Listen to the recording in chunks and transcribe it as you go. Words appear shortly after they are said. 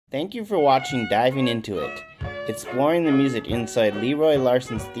Thank you for watching Diving Into It, exploring the music inside Leroy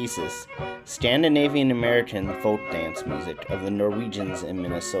Larson's thesis, Scandinavian American folk dance music of the Norwegians in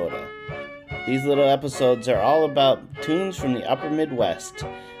Minnesota. These little episodes are all about tunes from the upper Midwest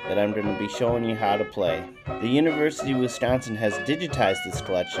that I'm going to be showing you how to play. The University of Wisconsin has digitized this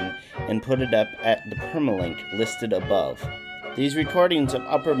collection and put it up at the permalink listed above. These recordings of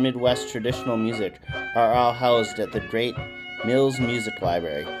upper Midwest traditional music are all housed at the Great Mills Music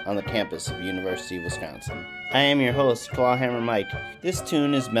Library on the campus of University of Wisconsin. I am your host, Clawhammer Mike. This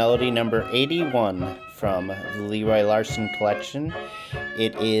tune is melody number 81 from the Leroy Larson collection.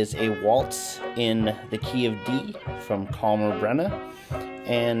 It is a waltz in the key of D from Calmer Brenna,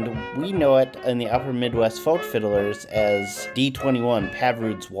 and we know it in the upper Midwest folk fiddlers as D21,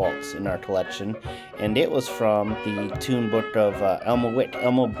 Pavrud's Waltz, in our collection, and it was from the tune book of Elma Witt.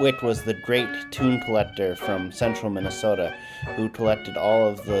 Elma Witt was the great tune collector from central Minnesota who collected all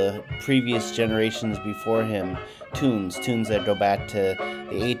of the previous generations before him tunes that go back to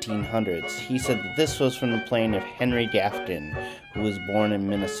the 1800s. He said that this was from the playing of Henry Gafton, who was born in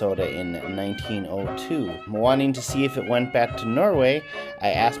Minnesota in 1902. Wanting to see if it went back to Norway,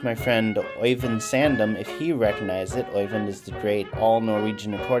 I asked my friend Øyvind Sandum if he recognized it. Øyvind is the great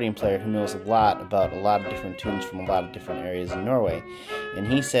all-Norwegian accordion player who knows a lot about a lot of different tunes from a lot of different areas in Norway. And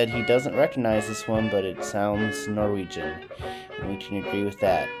he said he doesn't recognize this one, but it sounds Norwegian. And we can agree with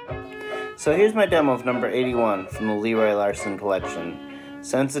that. So here's my demo of number 81 from the Leroy Larson collection.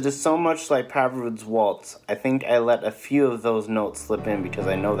 Since it is so much like Pavrud's Waltz, I think I let a few of those notes slip in because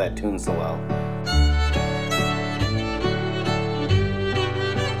I know that tune so well.